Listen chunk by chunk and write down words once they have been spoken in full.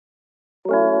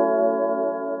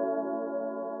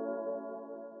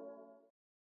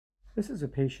This is a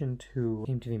patient who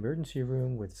came to the emergency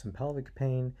room with some pelvic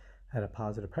pain, had a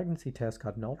positive pregnancy test,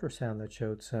 got an ultrasound that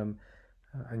showed some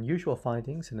unusual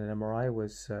findings, and an MRI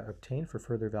was obtained for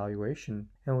further evaluation.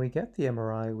 And when we get the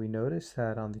MRI, we notice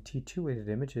that on the T2 weighted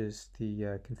images,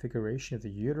 the configuration of the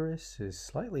uterus is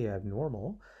slightly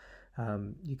abnormal.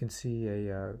 You can see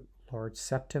a large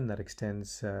septum that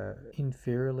extends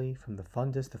inferiorly from the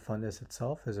fundus. The fundus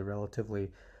itself is a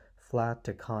relatively flat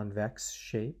to convex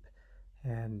shape.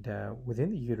 And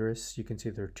within the uterus, you can see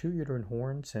there are two uterine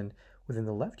horns, and within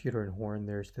the left uterine horn,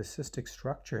 there's the cystic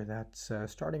structure that's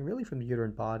starting really from the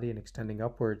uterine body and extending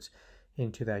upwards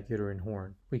into that uterine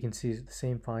horn. We can see the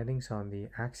same findings on the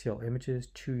axial images,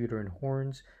 two uterine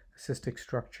horns, a cystic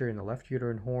structure in the left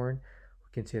uterine horn.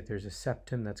 We can see that there's a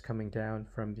septum that's coming down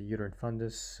from the uterine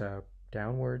fundus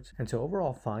downwards. And so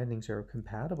overall findings are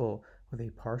compatible with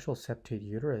a partial septate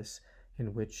uterus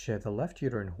in which the left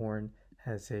uterine horn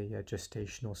has a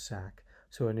gestational sac.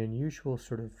 So an unusual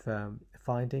sort of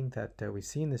finding that we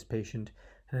see in this patient.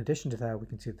 In addition to that, we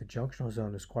can see that the junctional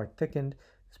zone is quite thickened.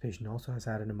 This patient also has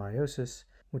adenomyosis,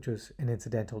 which was an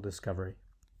incidental discovery.